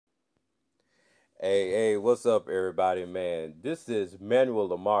Hey, what's up, everybody, man? This is Manuel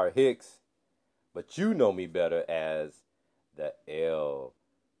Lamar Hicks, but you know me better as the L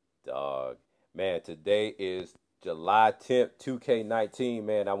Dog. Man, today is July 10th, 2K19.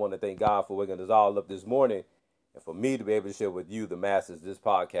 Man, I want to thank God for waking us all up this morning and for me to be able to share with you, the masses, this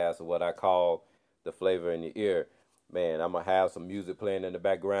podcast of what I call the flavor in the ear. Man, I'm going to have some music playing in the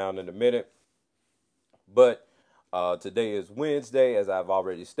background in a minute. But today is Wednesday, as I've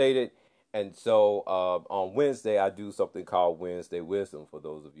already stated. And so on Wednesday, I do something called Wednesday Wisdom, for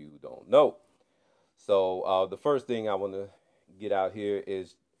those of you who don't know. So the first thing I want to get out here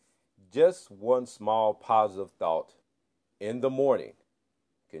is just one small positive thought in the morning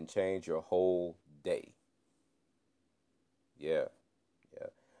can change your whole day. Yeah, yeah.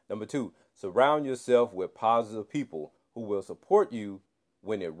 Number two, surround yourself with positive people who will support you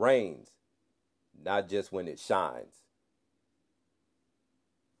when it rains, not just when it shines.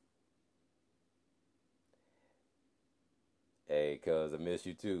 Hey, cuz I miss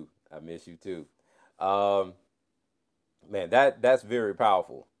you too. I miss you too. Um, Man, that's very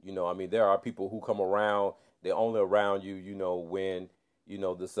powerful. I mean, there are people who come around, they're only around you, when,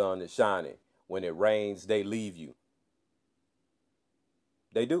 the sun is shining. When it rains, they leave you.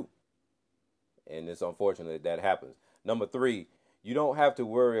 They do. And it's unfortunate that happens. Number three, you don't have to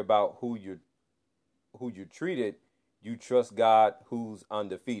worry about who you treated. You trust God who's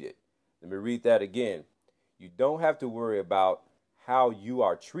undefeated. Let me read that again. You don't have to worry about how you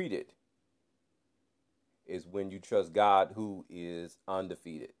are treated. Is when you trust God who is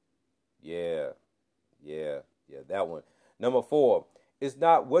undefeated. Yeah, yeah, that one. Number four, it's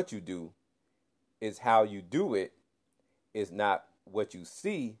not what you do, it's how you do it. It's not what you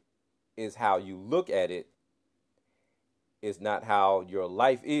see, it's how you look at it. It's not how your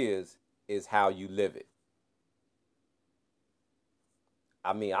life is how you live it.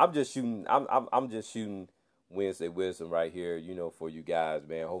 I mean, I'm just shooting Wednesday wisdom right here, for you guys,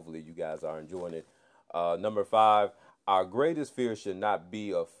 man. Hopefully you guys are enjoying it. Number five, our greatest fear should not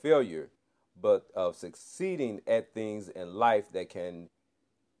be of failure, but of succeeding at things in life that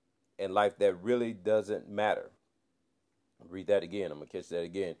really doesn't matter. Read that again. I'm gonna catch that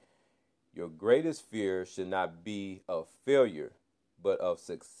again. Your greatest fear should not be of failure, but of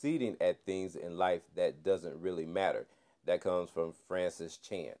succeeding at things in life that doesn't really matter. That comes from Francis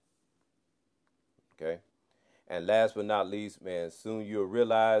Chan. Okay. And last but not least, man, soon you'll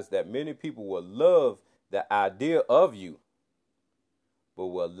realize that many people will love the idea of you, but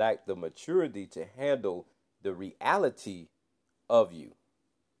will lack the maturity to handle the reality of you.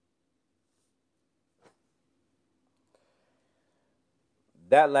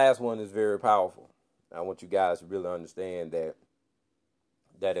 That last one is very powerful. I want you guys to really understand that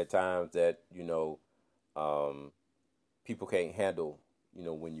at times that um, people can't handle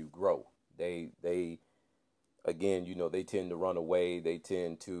when you grow. They again they tend to run away. They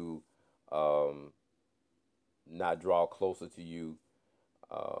tend to um, not draw closer to you,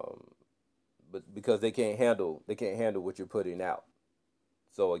 um, but because they can't handle what you're putting out.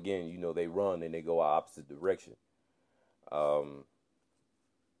 So again, they run and they go opposite direction. Um,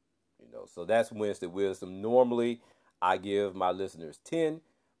 so that's Wednesday wisdom. Normally, I give my listeners 10,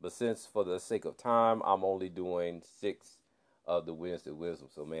 but since for the sake of time, I'm only doing six of the Wednesday wisdom.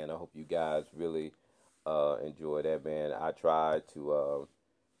 So man, I hope you guys really enjoy that, man. I try to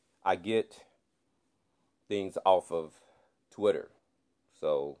I get things off of Twitter.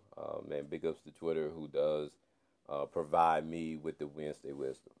 So, man, big ups to Twitter who does provide me with the Wednesday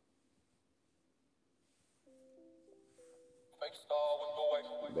wisdom.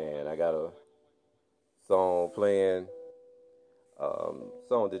 Man, I got a song playing,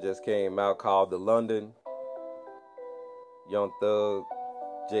 song that just came out called "The London." Young Thug,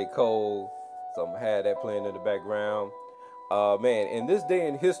 J. Cole. So I'm gonna have that playing in the background. Man, in this day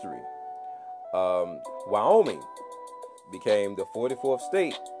in history, Wyoming became the 44th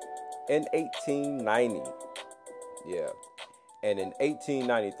state in 1890. Yeah. And in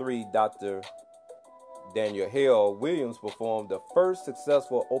 1893, Dr. Daniel Hale Williams performed the first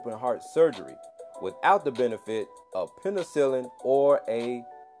successful open heart surgery without the benefit of penicillin or a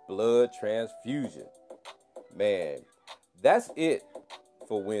blood transfusion. Man, that's it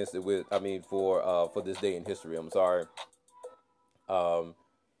for Wednesday. For this day in history. I'm sorry. Um,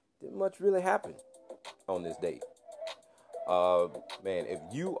 didn't much really happen on this date. Uh, Man, if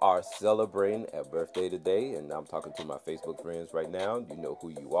you are celebrating a birthday today, and I'm talking to my Facebook friends right now, you know who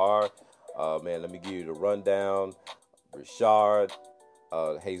you are. Man, let me give you the rundown. Richard,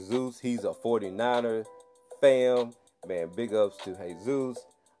 Jesus, he's a 49er fam. Man, big ups to Jesus.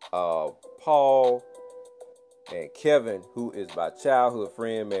 Paul, and Kevin, who is my childhood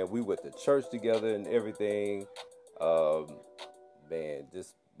friend, man. We went to church together and everything. Um, man,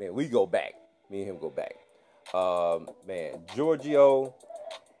 we go back. Me and him go back. Man, Giorgio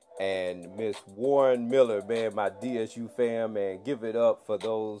and Miss Warren Miller, man, my DSU fam, man, give it up for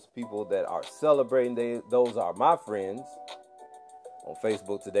those people that are celebrating. Those are my friends on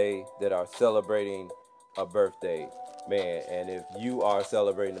Facebook today that are celebrating a birthday, man. And if you are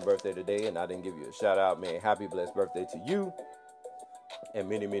celebrating a birthday today and I didn't give you a shout out, man, happy blessed birthday to you and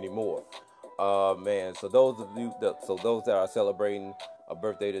many, many more. Man, so those that are celebrating a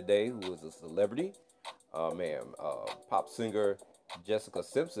birthday today, who is a celebrity, pop singer Jessica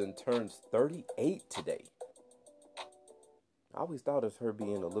Simpson turns 38 today. I always thought of her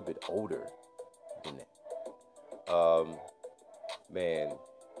being a little bit older than that. Man,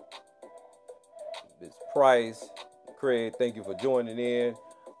 Ms. Price, Craig, thank you for joining in.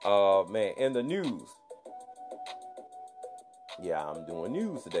 Man, in the news. Yeah, I'm doing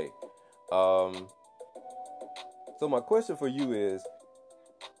news today. So my question for you is,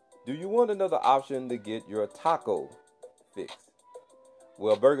 do you want another option to get your taco fixed?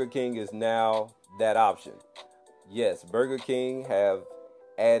 Well, Burger King is now that option. Yes, Burger King have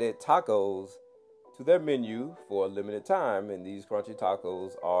added tacos to their menu for a limited time, and these crunchy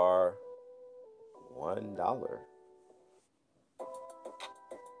tacos are $1.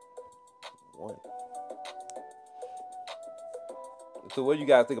 One. So what do you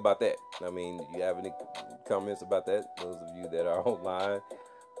guys think about that? I mean, do you have any comments about that? Those of you that are online,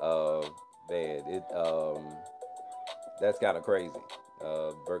 that's kind of crazy.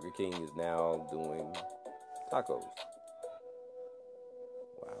 Burger King is now doing tacos.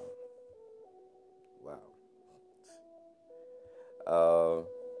 Wow. I'm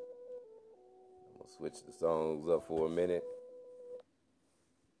gonna switch the songs up for a minute.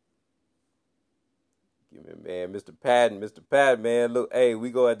 Give me, man, Mr. Patton, man. Look, hey,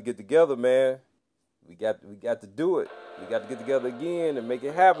 we gonna have to get together, man. We got to do it. We got to get together again and make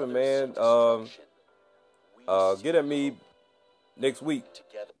it happen, man. Get at me next week,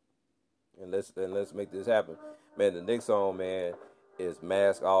 and let's make this happen, man. The next song, man, is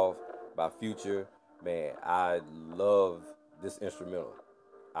 "Mask Off" by Future. Man, I love this instrumental.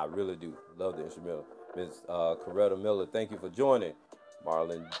 I really do love the instrumental. Miss Coretta Miller, thank you for joining.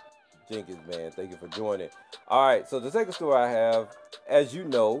 Marlon Jenkins, man, thank you for joining. All right, so the second story I have, as you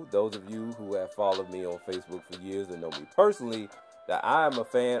know, those of you who have followed me on Facebook for years and know me personally, that I am a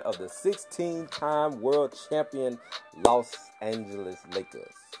fan of the 16-time world champion Los Angeles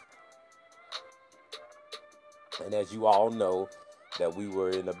Lakers. And as you all know, that we were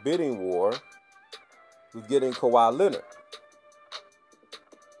in a bidding war with getting Kawhi Leonard.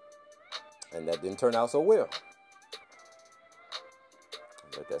 And that didn't turn out so well.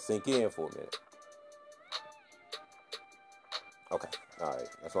 Let that sink in for a minute. Okay, all right,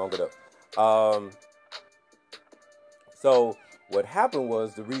 that's all good up. So what happened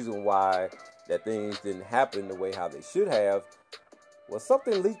was, the reason why that things didn't happen the way how they should have was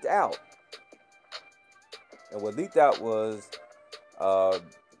something leaked out. And what leaked out was it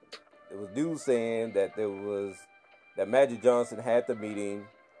was news saying that that Magic Johnson had the meeting,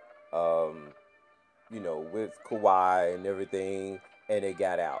 with Kawhi and everything, and it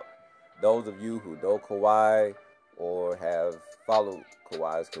got out. Those of you who know Kawhi or have followed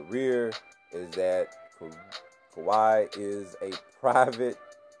Kawhi's career is that Kawhi is a private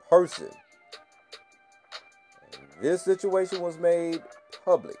person. And this situation was made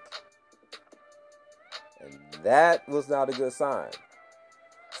public. And that was not a good sign.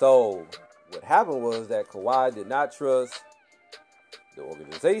 So what happened was that Kawhi did not trust the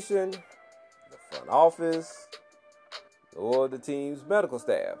organization, the front office, or the team's medical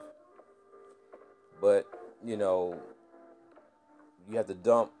staff. But, you have to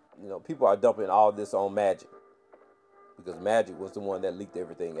dump, people are dumping all this on Magic, because Magic was the one that leaked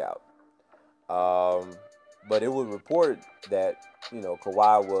everything out. But it was reported that,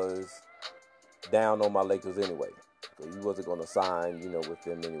 Kawhi was down on my Lakers anyway. So he wasn't going to sign, with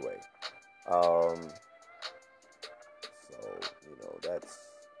them anyway.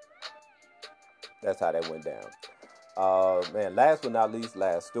 That's how that went down. Man, last but not least,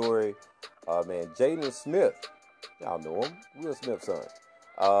 last story. Jaden Smith, y'all know him, Will Smith's son.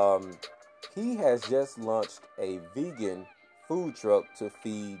 He has just launched a vegan food truck to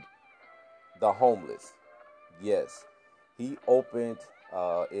feed the homeless. Yes, he opened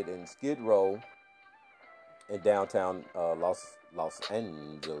it in Skid Row in downtown Los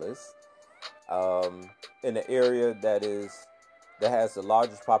Angeles, in an area that has the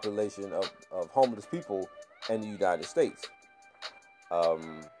largest population of homeless people in the United States.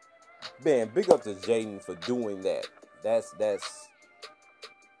 man, big up to Jaden for doing that. That's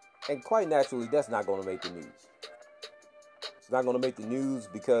and quite naturally, that's not going to make the news. It's not going to make the news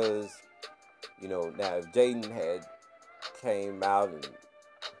because, now if Jaden had came out and,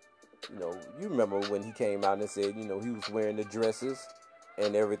 you remember when he came out and said, he was wearing the dresses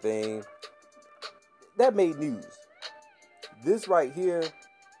and everything, that made news. This right here,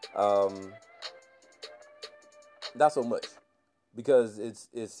 not so much, because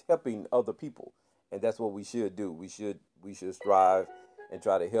it's helping other people, and that's what we should do. We should strive and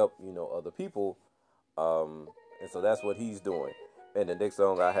try to help other people, and so that's what he's doing. And the next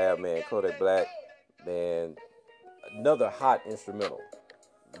song I have, man, Kodak Black, man, another hot instrumental.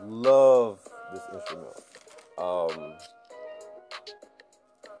 Love this instrumental.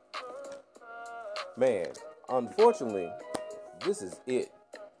 Man, unfortunately, this is it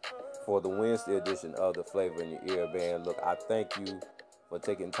for the Wednesday edition of the Flavor in Your Ear Band. Look, I thank you for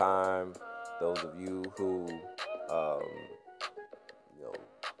taking time. Those of you who,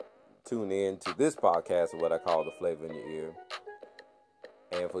 tune in to this podcast of what I call the Flavor in Your Ear,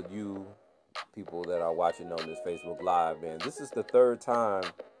 and for you people that are watching on this Facebook Live, man, this is the third time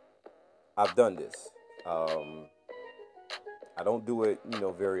I've done this. I don't do it,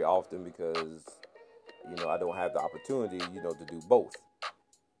 very often because, I don't have the opportunity, to do both.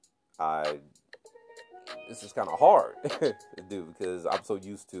 This is kind of hard to do because I'm so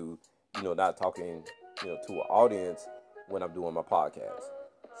used to, not talking, to an audience when I'm doing my podcast.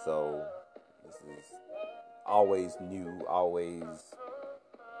 So this is always new, always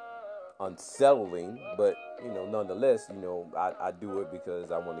unsettling, but, nonetheless, I do it because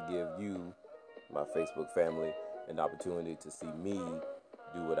I want to give you, my Facebook family, an opportunity to see me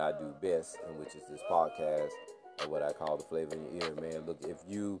do what I do best, and which is this podcast and what I call the Flavor in Your Ear, man. Look, if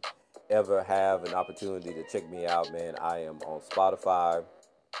you ever have an opportunity to check me out, man, I am on Spotify,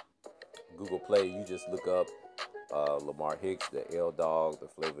 Google Play. You just look up Lamar Hicks, the L Dog, the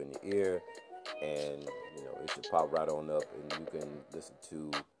Flavor in Your Ear, and it should pop right on up, and you can listen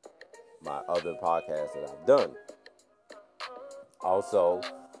to my other podcasts that I've done. Also,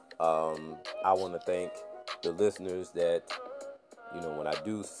 I want to thank the listeners that, when I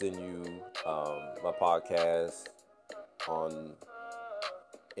do send you my podcast on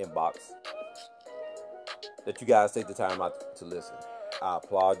inbox, that you guys take the time out to listen. I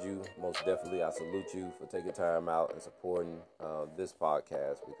applaud you, most definitely. I salute you for taking time out and supporting this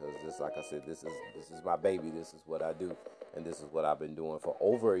podcast, because this, like I said, this is my baby. This is what I do, and this is what I've been doing for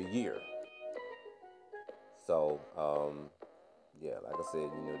over a year. So, yeah, like I said,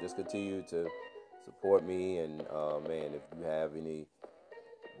 just continue to support me, and man, if you have any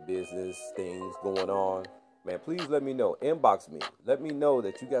business things going on, man, please let me know. Inbox me. Let me know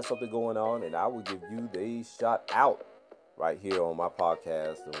that you got something going on, and I will give you the shout out right here on my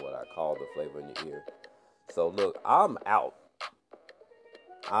podcast and what I call the Flavor in Your Ear. So look, I'm out.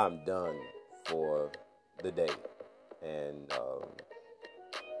 I'm done for the day, and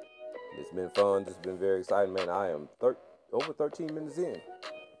it's been fun. It's been very exciting, man. I am over 13 minutes in.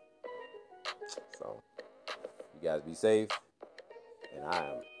 So you guys be safe, and I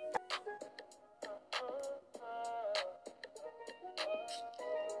am